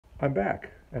I'm back,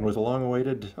 and with a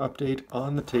long-awaited update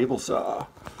on the table saw.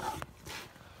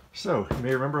 So, you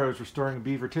may remember I was restoring a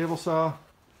Beaver table saw,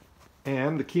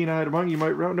 and the keen-eyed among you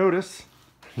might notice,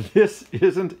 this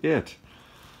isn't it.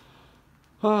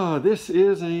 This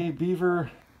is a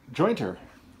Beaver jointer.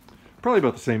 Probably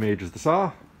about the same age as the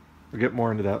saw. We'll get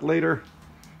more into that later.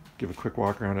 Give a quick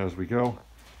walk around as we go.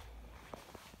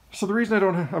 So the reason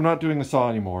I'm not doing the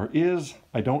saw anymore is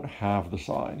I don't have the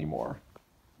saw anymore.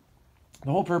 The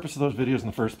whole purpose of those videos in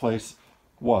the first place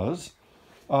was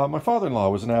my father-in-law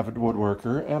was an avid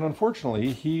woodworker, and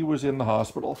unfortunately he was in the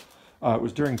hospital. It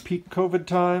was during peak COVID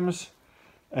times,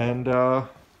 and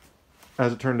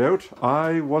as it turned out,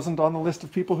 I wasn't on the list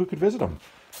of people who could visit him.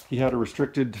 He had a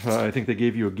restricted, I think they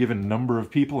gave you a given number of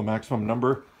people, a maximum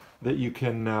number that you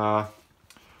can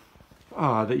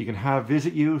have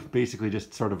visit you, basically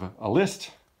just sort of a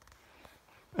list.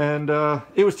 And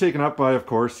it was taken up by, of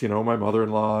course, you know, my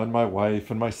mother-in-law and my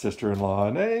wife and my sister-in-law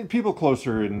and people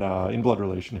closer in blood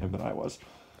relation to him than I was.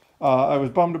 I was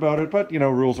bummed about it, but, you know,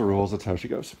 rules are rules. That's how she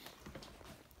goes.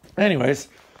 Anyways,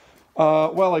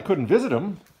 while I couldn't visit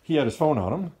him, he had his phone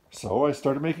on him, so I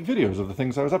started making videos of the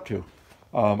things I was up to.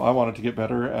 I wanted to get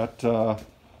better at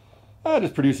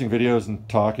just producing videos and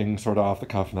talking sort of off the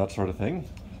cuff and that sort of thing.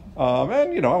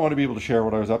 And, you know, I want to be able to share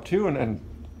what I was up to, and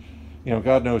you know,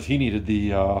 God knows he needed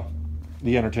the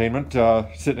entertainment,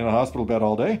 sitting in a hospital bed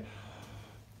all day.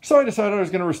 So I decided I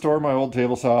was going to restore my old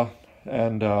table saw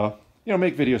and, you know,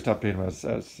 make videos to update him as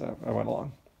I went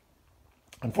along.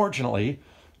 Unfortunately,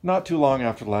 not too long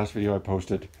after the last video I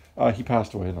posted, he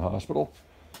passed away in the hospital.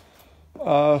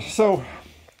 So,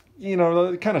 you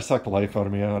know, it kind of sucked the life out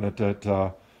of me on it.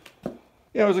 Yeah,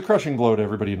 it was a crushing blow to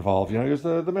everybody involved. You know,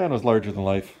 the man was larger than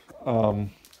life.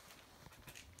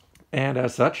 And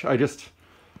as such, I just,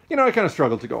 you know, I kind of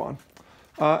struggled to go on.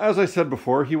 As I said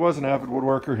before, he was an avid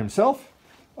woodworker himself.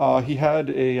 He had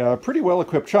a pretty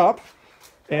well-equipped shop,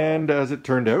 and as it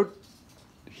turned out,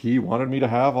 he wanted me to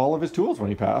have all of his tools when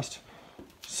he passed.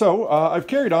 So I've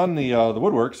carried on the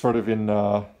woodwork sort of in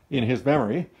his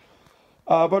memory,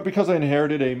 but because I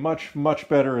inherited a much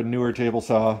better and newer table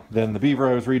saw than the Beaver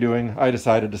I was redoing, I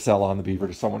decided to sell on the Beaver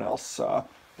to someone else.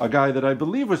 A guy that I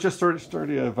believe was just sort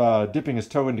of dipping his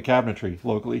toe into cabinetry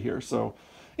locally here. So,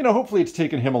 you know, hopefully it's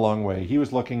taken him a long way. He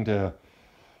was looking to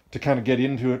kind of get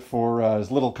into it for as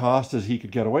little cost as he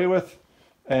could get away with.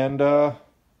 And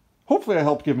hopefully I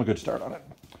helped give him a good start on it.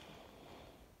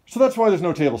 So that's why there's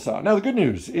no table saw. Now the good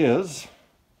news is,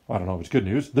 well, I don't know if it's good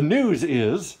news. The news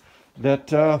is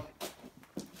that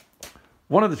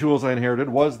one of the tools I inherited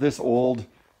was this old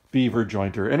Beaver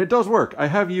jointer. And it does work. I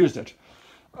have used it.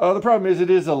 The problem is it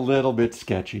is a little bit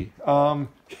sketchy.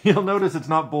 You'll notice it's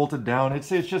not bolted down. It's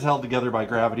just held together by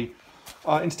gravity.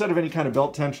 Instead of any kind of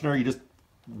belt tensioner, you just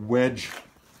wedge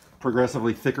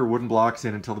progressively thicker wooden blocks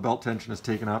in until the belt tension is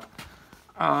taken up.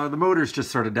 The motor's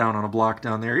just sort of down on a block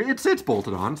down there. It's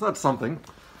bolted on, so that's something.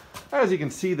 As you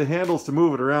can see, the handles to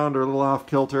move it around are a little off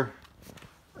kilter.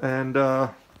 And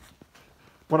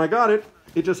when I got it,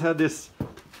 it just had this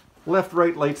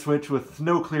left-right light switch with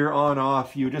no clear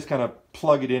on-off. You just kind of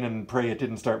plug it in and pray it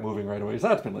didn't start moving right away. So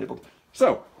that's been labeled.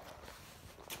 So,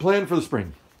 plan for the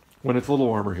spring, when it's a little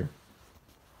warmer here.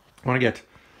 I want to get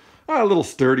a little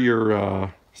sturdier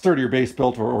base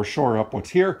built or shore up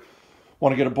what's here.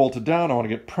 Want to get it bolted down. I want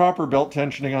to get proper belt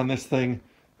tensioning on this thing.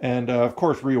 And, of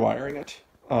course, rewiring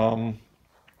it.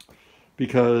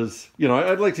 Because, you know,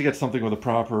 I'd like to get something with a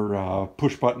proper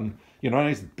push button. You know, a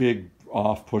nice big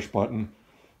off push button.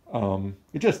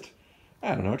 It just,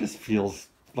 I don't know, it just feels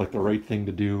like the right thing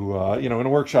to do, you know, in a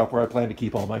workshop where I plan to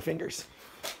keep all my fingers.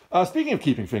 Speaking of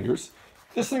keeping fingers,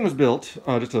 this thing was built,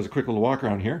 just as a quick little walk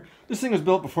around here, this thing was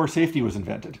built before safety was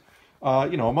invented.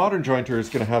 You know, a modern jointer is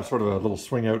going to have sort of a little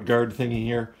swing out guard thingy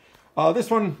here.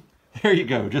 This one, there you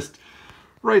go, just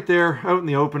right there, out in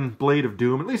the open, blade of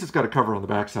doom. At least it's got a cover on the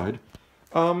backside.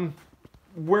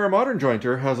 Where a modern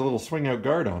jointer has a little swing out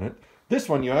guard on it, this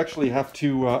one you actually have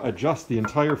to adjust the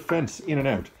entire fence in and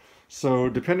out. So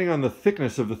depending on the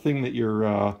thickness of the thing that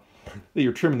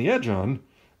you're trimming the edge on,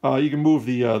 you can move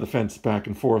the fence back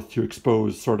and forth to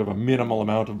expose sort of a minimal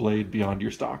amount of blade beyond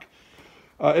your stock.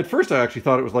 At first I actually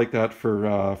thought it was like that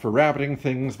for rabbiting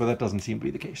things, but that doesn't seem to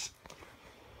be the case.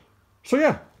 So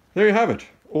yeah, there you have it.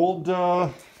 Old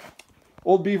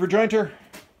Beaver jointer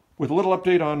with a little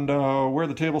update on where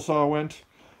the table saw went.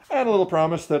 And a little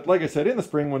promise that, like I said, in the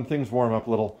spring when things warm up a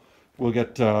little, we'll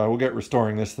get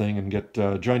restoring this thing and get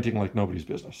jointing like nobody's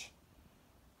business.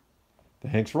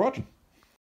 Thanks for watching.